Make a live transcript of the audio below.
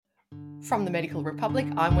From the Medical Republic,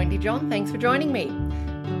 I'm Wendy John. Thanks for joining me.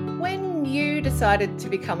 When you decided to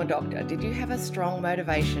become a doctor, did you have a strong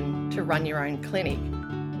motivation to run your own clinic?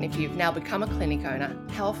 And if you've now become a clinic owner,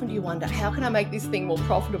 how often do you wonder, how can I make this thing more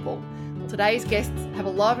profitable? Well, today's guests have a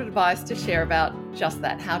lot of advice to share about just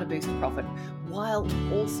that, how to boost profit, while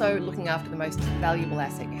also looking after the most valuable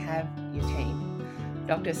asset you have, your team.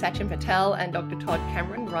 Dr. Sachin Patel and Dr. Todd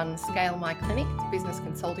Cameron run Scale My Clinic, a business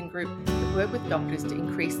consulting group that work with doctors to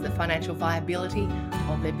increase the financial viability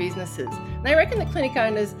of their businesses. They reckon that clinic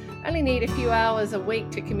owners only need a few hours a week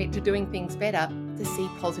to commit to doing things better to see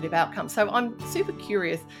positive outcomes. So I'm super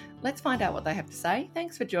curious. Let's find out what they have to say.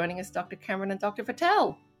 Thanks for joining us, Dr. Cameron and Dr.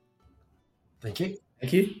 Patel. Thank you.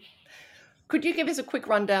 Thank you. Could you give us a quick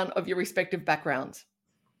rundown of your respective backgrounds?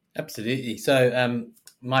 Absolutely. So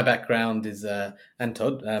my background is, and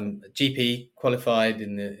Todd, GP, qualified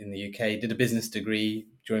in the UK, did a business degree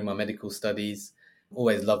during my medical studies,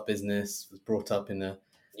 always loved business, was brought up in a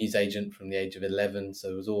newsagent from the age of 11,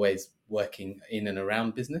 so was always working in and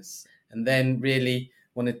around business, and then really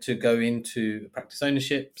wanted to go into practice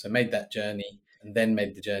ownership, so made that journey, and then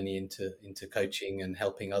made the journey into coaching and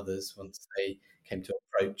helping others once they came to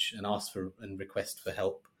approach and ask for and request for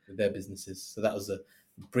help with their businesses. So that was a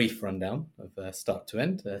brief rundown of start to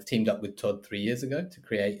end. Teamed up with Todd 3 years ago to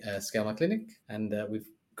create Scale My Clinic, and we've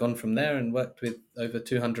gone from there and worked with over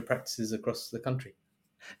 200 practices across the country.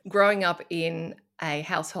 Growing up in a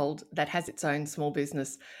household that has its own small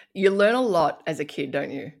business, you learn a lot as a kid,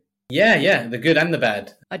 don't you? Yeah, the good and the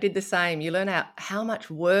bad. I did the same. You learn how much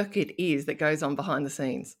work it is that goes on behind the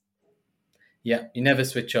scenes. Yeah, you never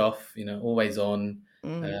switch off, always on.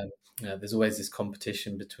 There's always this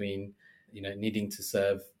competition between, needing to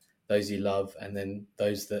serve those you love and then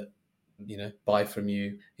those that, buy from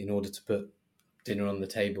you in order to put dinner on the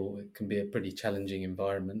table. It can be a pretty challenging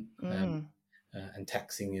environment and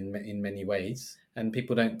taxing in many ways. And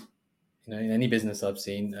people don't, in any business I've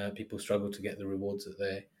seen, people struggle to get the rewards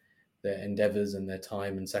that their endeavours and their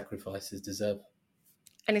time and sacrifices deserve.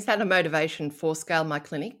 And is that a motivation for Scale My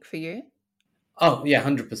Clinic for you? Oh, yeah,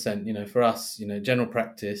 100%. For us, general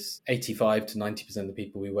practice, 85 to 90% of the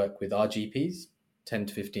people we work with are GPs. 10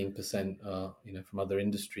 to 15% are, from other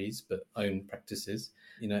industries, but own practices.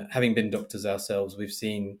 Having been doctors ourselves, we've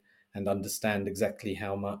seen and understand exactly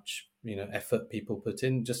how much, effort people put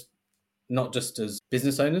in, not just as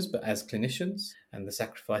business owners, but as clinicians, and the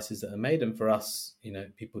sacrifices that are made. And for us,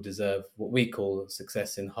 people deserve what we call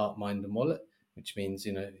success in heart, mind and wallet, which means,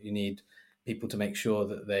 you need people to make sure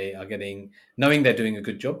that they are knowing they're doing a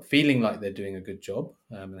good job, feeling like they're doing a good job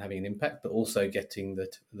and having an impact, but also getting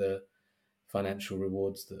the financial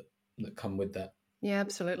rewards that come with that. Yeah,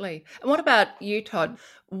 absolutely. And what about you, Todd?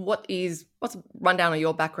 What's a rundown of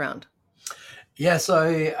your background? Yeah,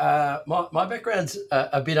 so my background's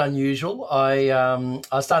a bit unusual. I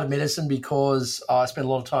started medicine because I spent a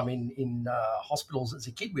lot of time in hospitals as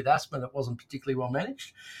a kid with asthma that wasn't particularly well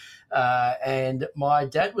managed. And my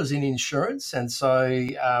dad was in insurance. And so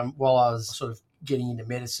while I was sort of getting into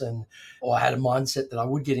medicine, or I had a mindset that I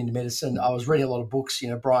would get into medicine, I was reading a lot of books,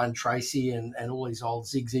 Brian Tracy and all these old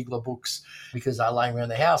Zig Ziglar books, because they were laying around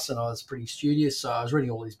the house and I was pretty studious. So I was reading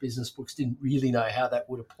all these business books, didn't really know how that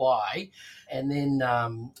would apply. And then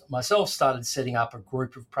myself started setting up a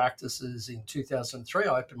group of practices in 2003.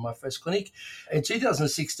 I opened my first clinic. In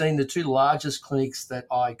 2016, the two largest clinics that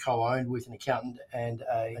I co-owned with an accountant and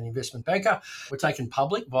an investment banker were taken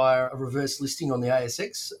public via a reverse listing on the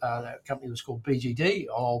ASX. That company was called BGD, an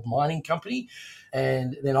old mining company.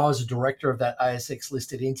 And then I was a director of that ASX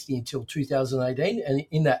listed entity until 2018. And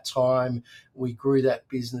in that time, we grew that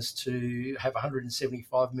business to have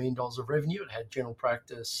 $175 million of revenue. It had general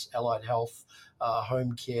practice, allied health,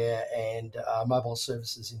 home care, and mobile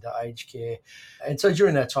services into aged care. And so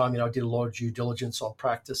during that time, I did a lot of due diligence on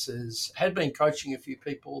practices, had been coaching a few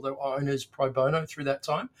people that were owners pro bono through that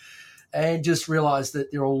time, and just realised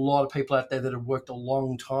that there are a lot of people out there that have worked a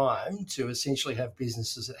long time to essentially have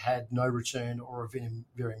businesses that had no return or a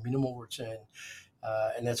very minimal return.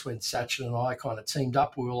 And that's when Sachin and I kind of teamed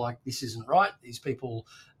up. We were like, this isn't right. These people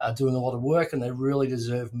are doing a lot of work and they really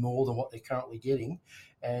deserve more than what they're currently getting.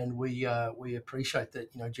 And we appreciate that,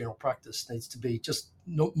 general practice needs to be just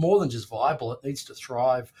more than just viable. It needs to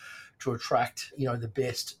thrive to attract, the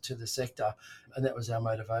best to the sector. And that was our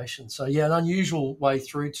motivation. So, yeah, an unusual way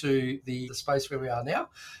through to the space where we are now,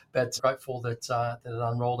 but grateful that it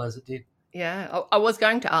unrolled as it did. Yeah, I was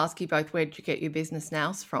going to ask you both, where did you get your business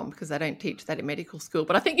nows from? Because they don't teach that in medical school.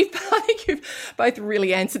 But I think you've both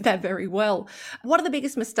really answered that very well. What are the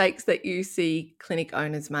biggest mistakes that you see clinic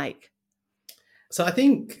owners make? So I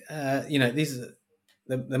think, there's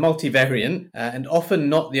they're multivariant and often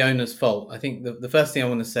not the owner's fault. I think the first thing I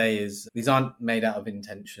want to say is these aren't made out of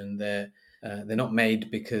intention. They're not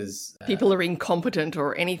made because people are incompetent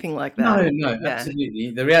or anything like that. No,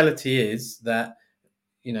 absolutely. The reality is that,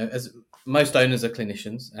 as most owners are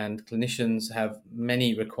clinicians, and clinicians have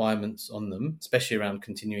many requirements on them, especially around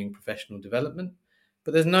continuing professional development.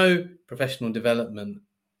 But there's no professional development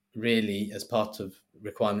really as part of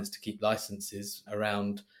requirements to keep licenses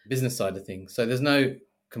around business side of things. So there's no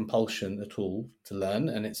compulsion at all to learn,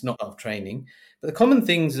 and it's not part of training. But the common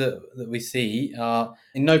things that we see are,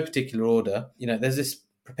 in no particular order, there's this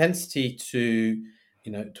propensity to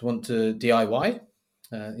want to DIY,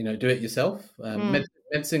 do it yourself.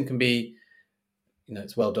 Medicine can be,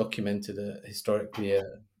 it's well documented, historically,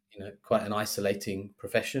 quite an isolating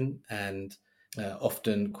profession, and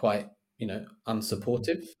often quite,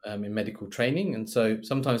 unsupportive in medical training. And so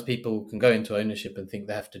sometimes people can go into ownership and think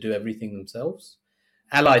they have to do everything themselves.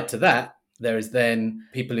 Allied to that, there is then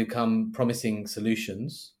people who come promising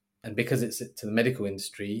solutions. And because it's to the medical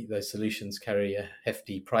industry, those solutions carry a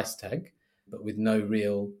hefty price tag, but with no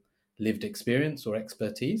real lived experience or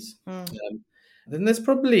expertise. Then there's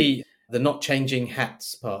probably the not changing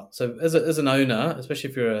hats part. So as an owner,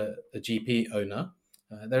 especially if you're a GP owner,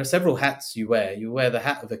 there are several hats you wear. You wear the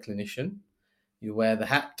hat of a clinician, you wear the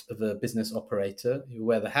hat of a business operator, you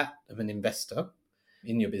wear the hat of an investor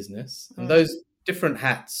in your business. And those different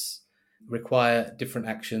hats require different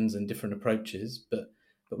actions and different approaches. But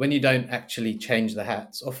when you don't actually change the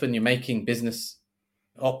hats, often you're making business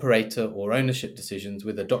operator or ownership decisions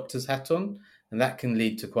with a doctor's hat on, and that can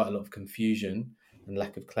lead to quite a lot of confusion and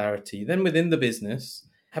lack of clarity. Then within the business,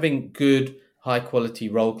 having good, high quality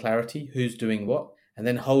role clarity, who's doing what, and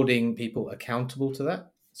then holding people accountable to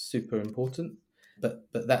that, super important. But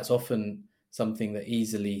that's often something that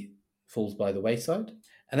easily falls by the wayside.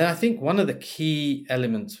 And then I think one of the key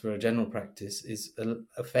elements for a general practice is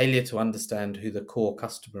a failure to understand who the core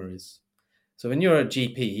customer is. So when you're a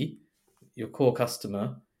GP, your core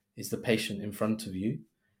customer is the patient in front of you.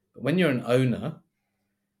 But when you're an owner,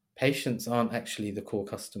 patients aren't actually the core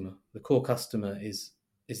customer. The core customer is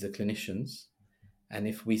the clinicians. And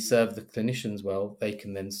if we serve the clinicians well, they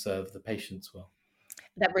can then serve the patients well.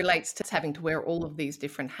 That relates to having to wear all of these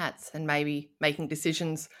different hats and maybe making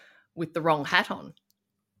decisions with the wrong hat on.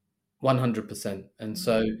 100%. And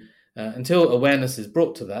so until awareness is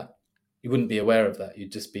brought to that, you wouldn't be aware of that.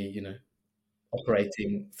 You'd just be,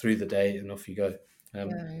 operating through the day and off you go.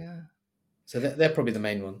 So they're probably the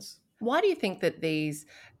main ones. Why do you think that these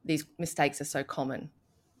mistakes are so common?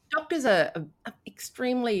 Doctors are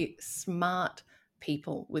extremely smart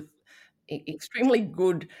people with extremely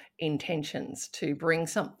good intentions to bring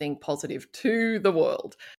something positive to the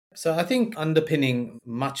world. So I think underpinning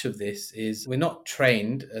much of this is we're not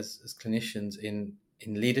trained as clinicians in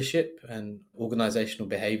leadership and organizational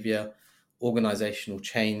behavior, organizational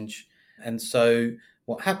change. And so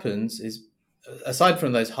what happens is, aside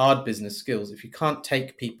from those hard business skills, if you can't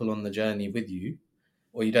take people on the journey with you,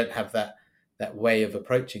 or you don't have that way of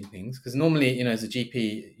approaching things, because normally, as a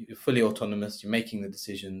GP, you're fully autonomous, you're making the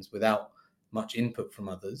decisions without much input from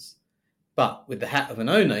others. But with the hat of an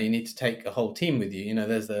owner, you need to take a whole team with you.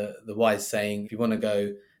 There's the wise saying, if you want to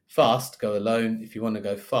go fast, go alone. If you want to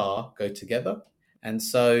go far, go together. And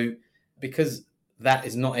so because that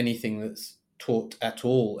is not anything that's taught at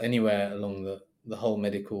all anywhere along the whole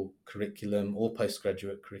medical curriculum or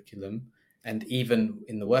postgraduate curriculum, and even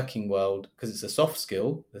in the working world, because it's a soft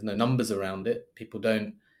skill, there's no numbers around it, people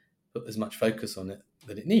don't put as much focus on it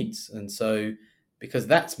that it needs. And so because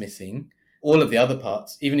that's missing, all of the other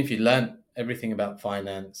parts, even if you learn everything about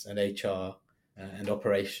finance and HR and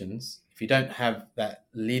operations, if you don't have that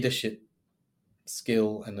leadership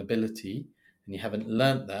skill and ability, and you haven't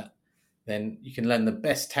learnt that, then you can learn the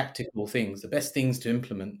best tactical things, the best things to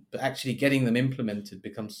implement, but actually getting them implemented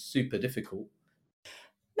becomes super difficult.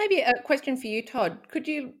 Maybe a question for you, Todd. Could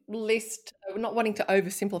you list, not wanting to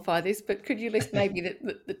oversimplify this, but could you list maybe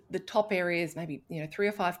the top areas, maybe 3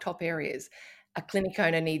 or 5 top areas a clinic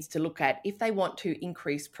owner needs to look at if they want to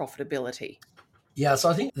increase profitability? Yeah, so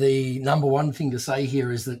I think the number one thing to say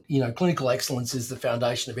here is that, clinical excellence is the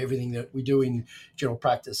foundation of everything that we do in general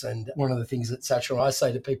practice. And one of the things that Sacha and I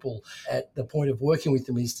say to people at the point of working with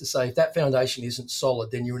them is to say, if that foundation isn't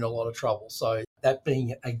solid, then you're in a lot of trouble. So that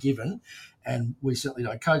being a given, and we certainly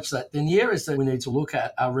don't coach that, then the areas that we need to look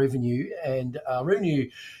at are revenue. And revenue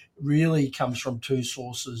really comes from two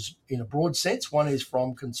sources in a broad sense. One is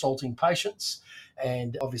from consulting patients,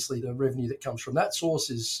 and obviously the revenue that comes from that source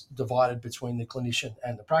is divided between the clinician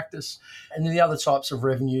and the practice. And then the other types of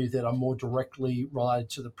revenue that are more directly related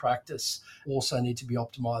to the practice also need to be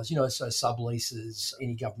optimised, so subleases,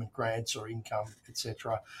 any government grants or income,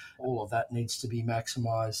 etc. All of that needs to be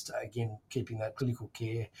maximised, again, keeping that clinical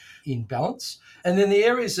care in balance. And then the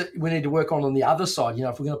areas that we need to work on the other side,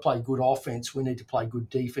 if we're going to play good offence, we need to play good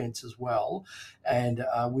defence as well. And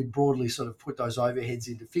we'd broadly sort of put those overheads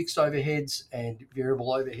into fixed overheads and variable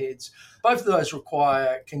overheads. Both of those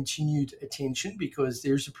require continued attention because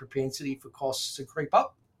there is a propensity for costs to creep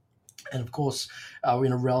up. And of course, we're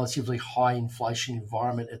in a relatively high inflation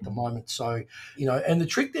environment at the moment. So, and the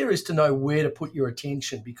trick there is to know where to put your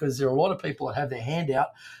attention, because there are a lot of people that have their hand out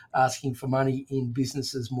asking for money in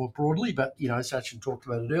businesses more broadly. But, Sachin talked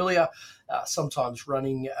about it earlier, sometimes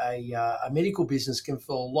running a medical business can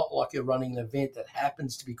feel a lot like you're running an event that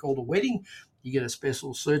happens to be called a wedding. You get a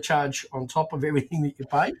special surcharge on top of everything that you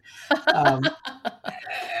pay.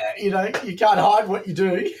 You can't hide what you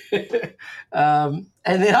do.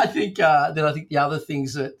 And then I think the other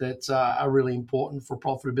things that are really important for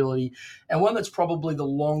profitability, and one that's probably the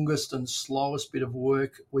longest and slowest bit of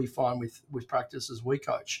work we find with practices we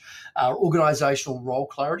coach, are organisational role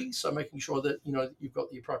clarity. So making sure that you've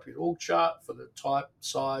got the appropriate org chart for the type,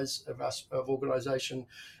 size of organisation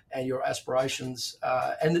and your aspirations,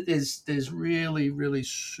 and that there's really, really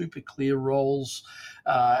super clear roles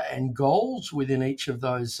and goals within each of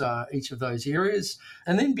those areas.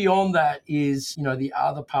 And then beyond that is, the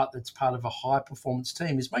other part that's part of a high performance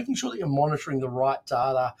team is making sure that you're monitoring the right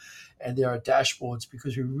data and there are dashboards,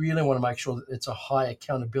 because we really want to make sure that it's a high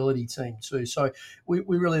accountability team too. So we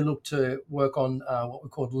really look to work on what we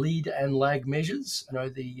call lead and lag measures.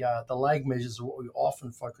 The lag measures are what we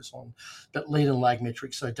often focus on, but lead and lag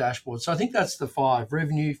metrics, so dashboards. So I think that's the 5: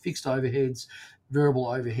 revenue, fixed overheads, variable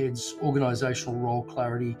overheads, organisational role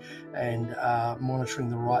clarity, and monitoring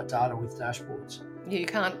the right data with dashboards. You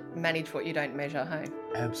can't manage what you don't measure, hey?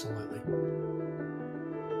 Absolutely.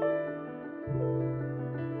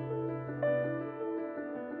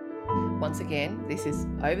 Once again, this is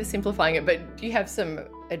oversimplifying it, but do you have some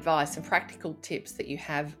advice, some practical tips that you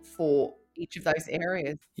have for each of those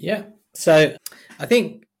areas? Yeah. So I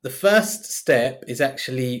think the first step is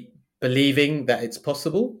actually believing that it's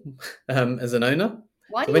possible as an owner.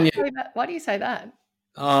 Why do you say that? Why do you say that?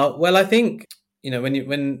 Well, I think,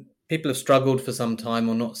 when people have struggled for some time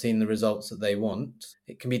or not seen the results that they want,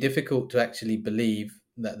 it can be difficult to actually believe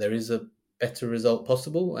that there is a better result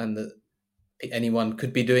possible and that anyone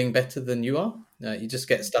could be doing better than you are. You just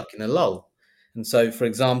get stuck in a lull. And so, for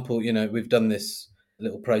example, we've done this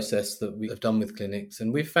little process that we have done with clinics,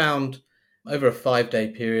 and we've found over a 5-day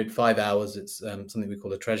period, 5 hours, it's something we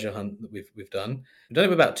call a treasure hunt that we've done. We've done it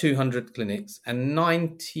with about 200 clinics, and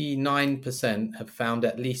 99% have found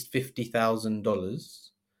at least $50,000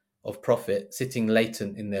 of profit sitting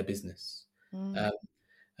latent in their business.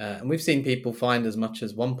 And we've seen people find as much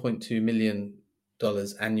as $1.2 million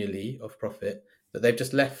annually of profit that they've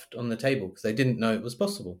just left on the table because they didn't know it was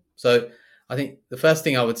possible. So I think the first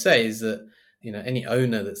thing I would say is that, any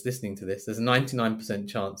owner that's listening to this, there's a 99%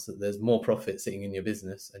 chance that there's more profit sitting in your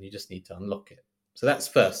business and you just need to unlock it. So that's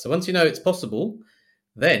first. So once you know it's possible,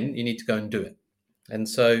 then you need to go and do it. And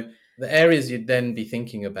so the areas you'd then be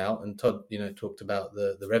thinking about, and Todd, talked about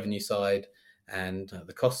the revenue side and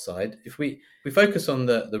the cost side. If we focus on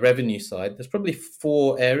the revenue side, there's probably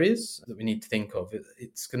 4 areas that we need to think of.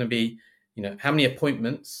 It's going to be, how many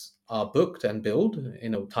appointments are booked and billed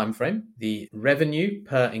in a time frame, the revenue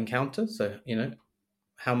per encounter, so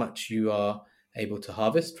how much you are able to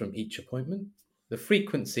harvest from each appointment, the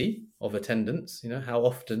frequency of attendance, how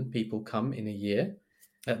often people come in a year.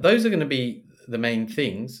 Those are going to be the main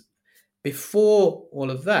things. Before all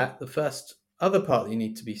of that, the first other part that you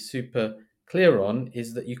need to be super clear on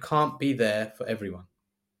is that you can't be there for everyone.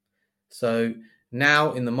 So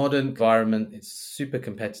now in the modern environment, it's super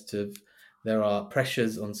competitive. There are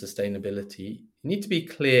pressures on sustainability. You need to be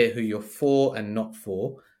clear who you're for and not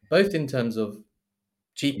for, both in terms of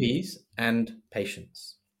GPs and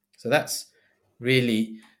patients. So that's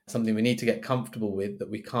really something we need to get comfortable with, that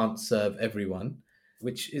we can't serve everyone,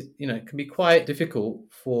 which is, it can be quite difficult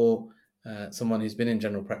for someone who's been in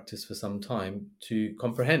general practice for some time to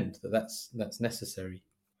comprehend that's necessary.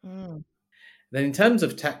 Then in terms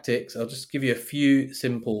of tactics, I'll just give you a few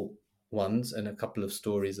simple ones and a couple of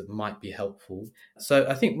stories that might be helpful. So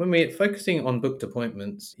I think when we're focusing on booked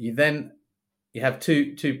appointments, you have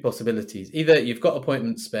two possibilities. Either you've got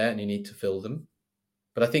appointments spare and you need to fill them.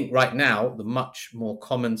 But I think right now, the much more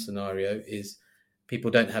common scenario is people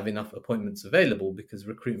don't have enough appointments available because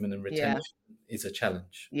recruitment and retention is a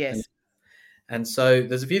challenge. Yes. And so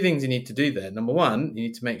there's a few things you need to do there. Number one, you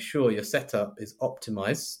need to make sure your setup is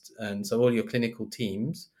optimized. And so all your clinical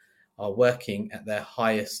teams are working at their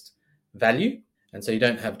highest value. And so you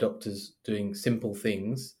don't have doctors doing simple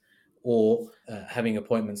things or having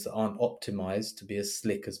appointments that aren't optimized to be as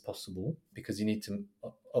slick as possible, because you need to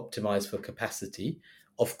optimize for capacity.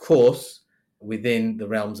 Of course, within the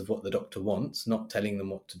realms of what the doctor wants, not telling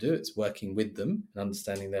them what to do. It's working with them and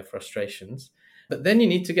understanding their frustrations. But then you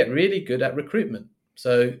need to get really good at recruitment.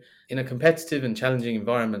 So in a competitive and challenging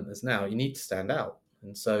environment as now, you need to stand out.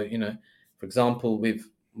 And so, for example,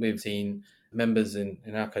 we've seen members in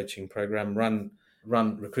our coaching program run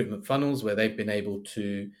recruitment funnels where they've been able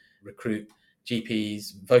to recruit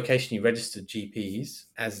GPs, vocationally registered GPs,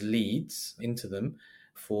 as leads into them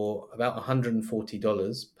for about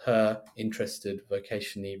 $140 per interested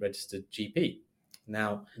vocationally registered GP.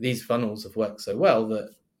 Now, these funnels have worked so well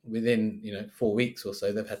that within 4 weeks or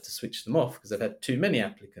so, they've had to switch them off because they've had too many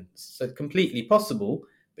applicants. So completely possible,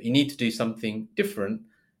 but you need to do something different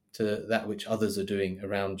to that which others are doing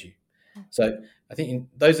around you. So I think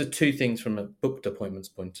those are two things from a booked appointments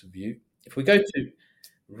point of view. If we go to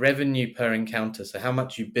revenue per encounter, so how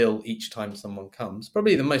much you bill each time someone comes,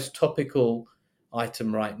 probably the most topical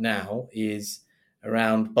item right now is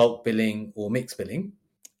around bulk billing or mixed billing.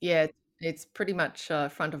 Yeah, it's pretty much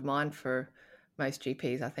front of mind for most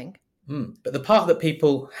GPs, I think. But the part that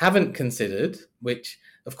people haven't considered, which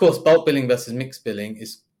of course bulk billing versus mixed billing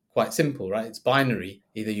is quite simple, right? It's binary.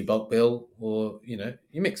 Either you bulk bill or, you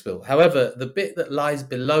mix bill. However, the bit that lies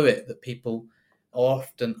below it that people are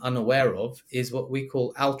often unaware of is what we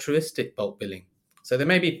call altruistic bulk billing. So there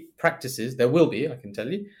may be practices, there will be, I can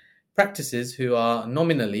tell you, practices who are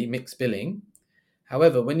nominally mixed billing.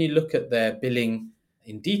 However, when you look at their billing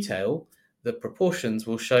in detail, the proportions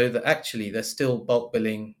will show that actually they're still bulk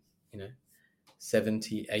billing,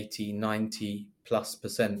 70, 80, 90 plus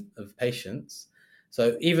 % of patients.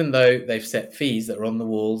 So even though they've set fees that are on the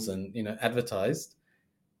walls and, advertised,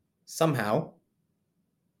 somehow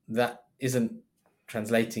that isn't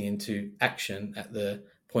translating into action at the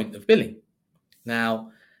point of billing.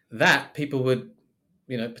 Now, that people would,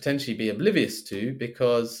 potentially be oblivious to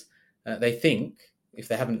because they think, if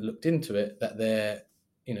they haven't looked into it, that they're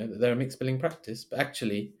a mixed billing practice. But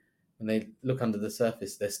actually, when they look under the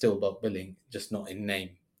surface, they're still bulk billing, just not in name.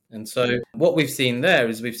 And so what we've seen there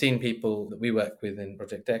is we've seen people that we work with in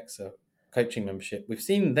Project X, so coaching membership, we've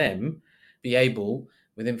seen them be able,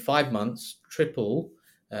 within 5 months, triple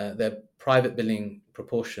their private billing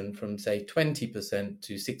proportion from, say, 20%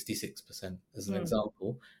 to 66%, as an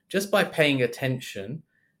example, just by paying attention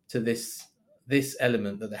to this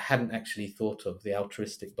element that they hadn't actually thought of, the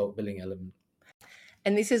altruistic bulk billing element.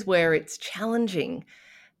 And this is where it's challenging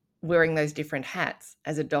wearing those different hats.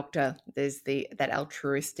 As a doctor, there's that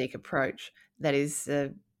altruistic approach that is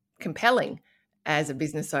compelling as a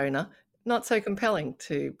business owner, not so compelling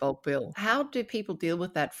to bulk bill. How do people deal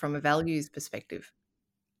with that from a values perspective?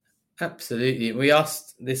 Absolutely. We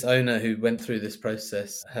asked this owner who went through this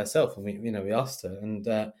process herself, and we asked her, and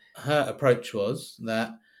her approach was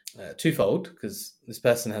that twofold, because this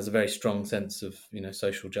person has a very strong sense of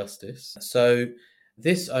social justice. So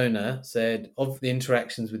this owner said of the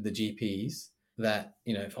interactions with the GPs that,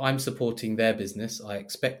 if I'm supporting their business, I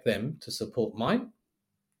expect them to support mine.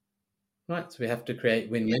 Right. So we have to create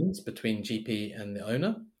win-wins between GP and the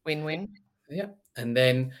owner. Win-win. Yeah. And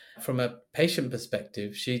then from a patient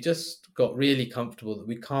perspective, she just got really comfortable that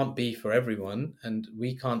we can't be for everyone and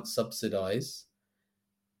we can't subsidize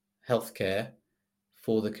healthcare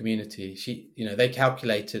for the community. They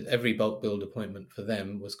calculated every bulk billed appointment for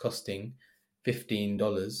them was costing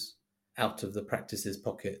 $15 out of the practice's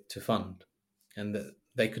pocket to fund, and that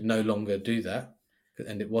they could no longer do that,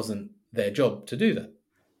 and it wasn't their job to do that.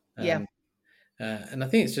 And I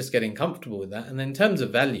think it's just getting comfortable with that. And then in terms of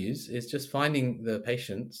values, it's just finding the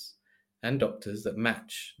patients and doctors that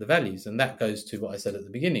match the values. And that goes to what I said at the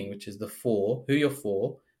beginning, which is who you're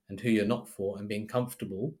for and who you're not for, and being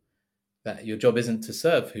comfortable that your job isn't to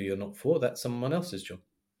serve who you're not for. That's someone else's job.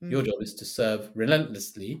 Your job is to serve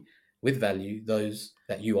relentlessly with value those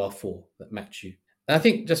that you are for, that match you. And I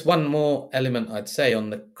think just one more element I'd say on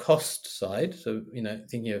the cost side. So,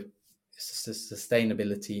 thinking of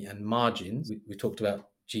sustainability and margins. We talked about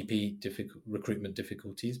GP recruitment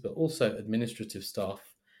difficulties, but also administrative staff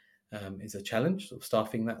is a challenge, sort of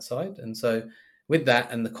staffing that side. And so with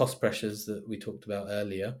that and the cost pressures that we talked about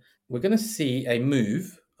earlier, we're going to see a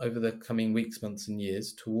move over the coming weeks, months and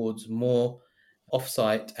years towards more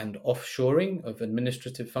offsite and offshoring of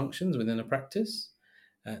administrative functions within a practice.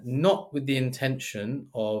 not with the intention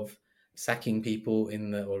of sacking people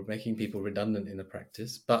or making people redundant in a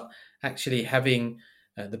practice, but actually having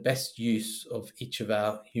the best use of each of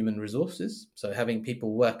our human resources. So having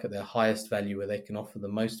people work at their highest value where they can offer the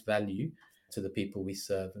most value to the people we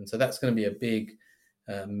serve. And so that's going to be a big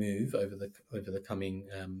move over the coming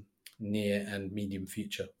near and medium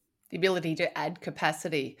future. The ability to add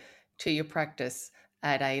capacity to your practice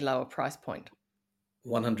at a lower price point.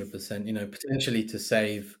 100%, potentially to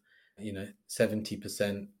save,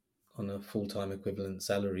 70% on a full-time equivalent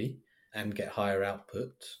salary and get higher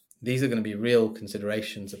output. These are going to be real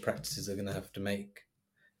considerations that practices are going to have to make.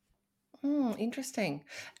 Interesting.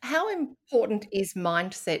 How important is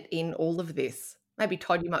mindset in all of this? Maybe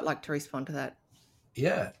Todd, you might like to respond to that.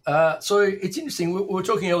 Yeah. So it's interesting. We were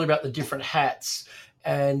talking earlier about the different hats,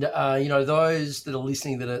 and those that are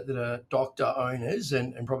listening that are doctor owners,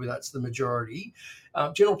 and probably that's the majority.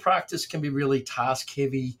 General practice can be really task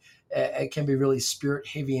heavy. It can be really spirit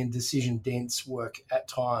heavy and decision dense work at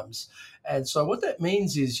times. And so what that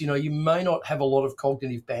means is, you may not have a lot of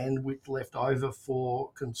cognitive bandwidth left over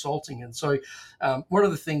for consulting. And so one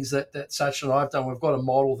of the things that Sach and I have done, we've got a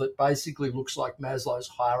model that basically looks like Maslow's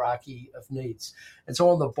hierarchy of needs. And so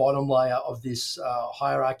on the bottom layer of this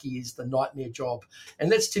hierarchy is the nightmare job.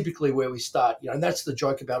 And that's typically where we start, and that's the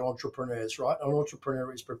joke about entrepreneurs, right? An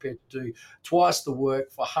entrepreneur is prepared to do twice the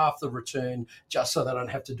work for half the return just so they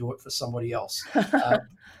don't have to do it for somebody else.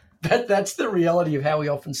 That's the reality of how we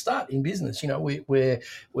often start in business.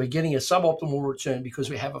 We're getting a suboptimal return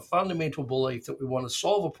because we have a fundamental belief that we want to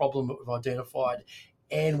solve a problem that we've identified,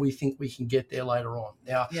 and we think we can get there later on.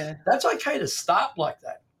 Now, That's okay to start like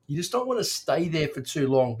that. You just don't want to stay there for too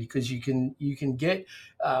long because you can get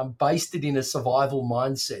basted in a survival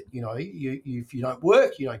mindset. If you don't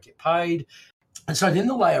work, you don't get paid. And so then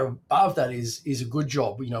the layer above that is a good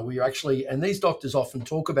job. We're actually, and these doctors often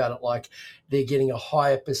talk about it like they're getting a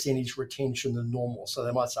higher percentage retention than normal. So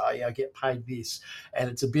they might say, I get paid this, and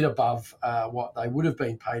it's a bit above what they would have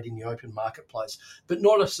been paid in the open marketplace, but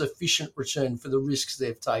not a sufficient return for the risks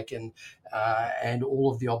they've taken and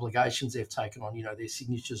all of the obligations they've taken on, their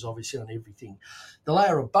signatures obviously on everything. The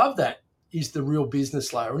layer above that is the real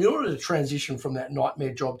business layer. And in order to transition from that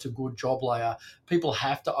nightmare job to good job layer, people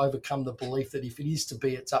have to overcome the belief that if it is to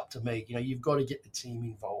be, it's up to me. You've got to get the team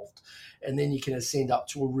involved. And then you can ascend up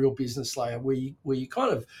to a real business layer where you're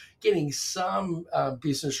kind of getting some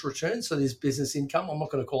business returns. So there's business income. I'm not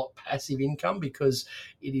going to call it passive income because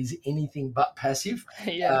it is anything but passive.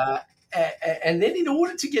 And then in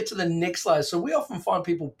order to get to the next layer, so we often find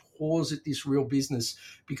people pause at this real business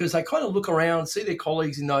because they kind of look around, see their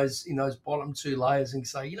colleagues in those bottom two layers and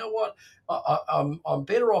say, you know what, I'm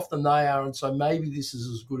better off than they are, and so maybe this is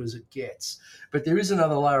as good as it gets. But there is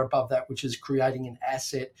another layer above that, which is creating an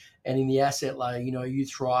asset. And in the asset layer, you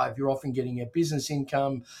thrive. You're often getting a business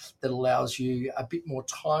income that allows you a bit more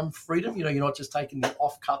time freedom. You're not just taking the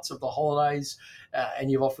offcuts of the holidays, and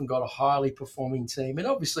you've often got a highly performing team. And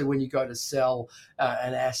obviously, when you go to sell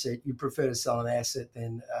an asset, you prefer to sell an asset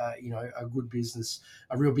than a good business,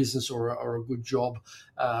 a real business, or a good job.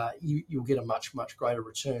 You'll get a much, much greater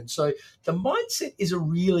return. So the mindset is a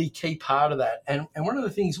really key part of that. And one of the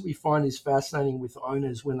things that we find is fascinating with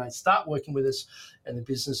owners when they start working with us, and the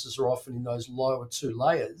businesses are often in those lower two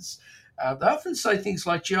layers, they often say things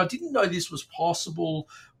like, gee, I didn't know this was possible,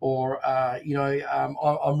 or,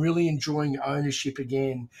 I'm really enjoying ownership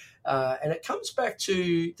again. And it comes back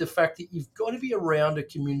to the fact that you've got to be around a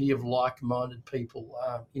community of like-minded people.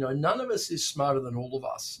 None of us is smarter than all of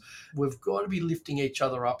us. We've got to be lifting each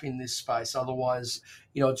other up in this space. Otherwise,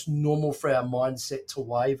 it's normal for our mindset to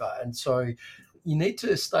waver. And so you need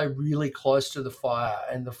to stay really close to the fire,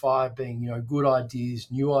 and the fire being, good ideas,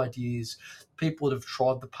 new ideas, people that have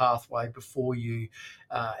trod the pathway before you,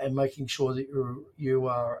 and making sure that you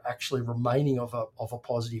are actually remaining of a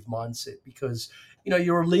positive mindset, because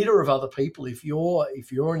you're a leader of other people. If you're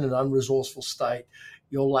in an unresourceful state,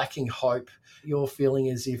 you're lacking hope, you're feeling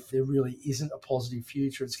as if there really isn't a positive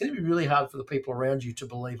future, it's going to be really hard for the people around you to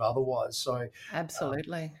believe otherwise. So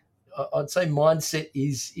absolutely. I'd say mindset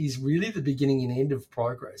is really the beginning and end of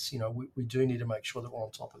progress. We do need to make sure that we're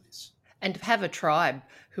on top of this. And to have a tribe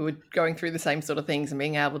who are going through the same sort of things and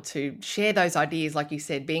being able to share those ideas, like you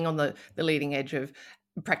said, being on the leading edge of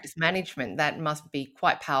practice management, that must be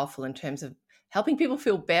quite powerful in terms of helping people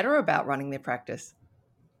feel better about running their practice.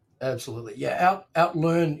 Absolutely. Yeah,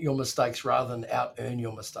 out-learn your mistakes rather than out-earn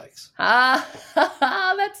your mistakes.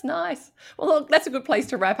 That's nice. Well, look, that's a good place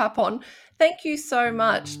to wrap up on. Thank you so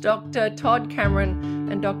much, Dr. Todd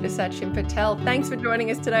Cameron and Dr. Sachin Patel. Thanks for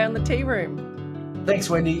joining us today on the Tea Room. Thanks,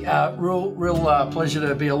 Wendy. Real pleasure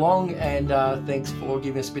to be along, and thanks for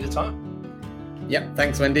giving us a bit of time. Yep,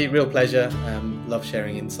 thanks, Wendy. Real pleasure. Love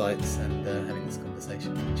sharing insights and having this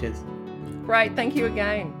conversation. Cheers. Great, thank you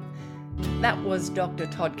again. That was Dr.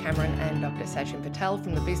 Todd Cameron and Dr. Sachin Patel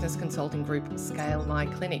from the business consulting group Scale My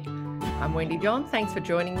Clinic. I'm Wendy John. Thanks for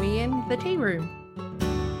joining me in the tea room.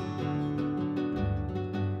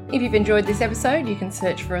 If you've enjoyed this episode, you can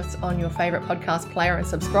search for us on your favourite podcast player and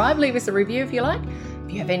subscribe. Leave us a review if you like.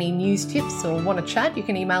 If you have any news tips or want to chat, you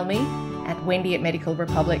can email me at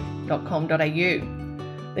wendy@medicalrepublic.com.au.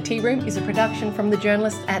 The Tea Room is a production from the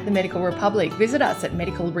journalists at the Medical Republic. Visit us at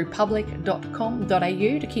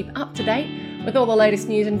medicalrepublic.com.au to keep up to date with all the latest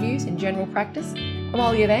news and views in general practice. And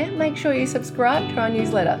while you're there, make sure you subscribe to our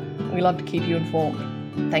newsletter. We love to keep you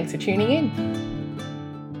informed. Thanks for tuning in.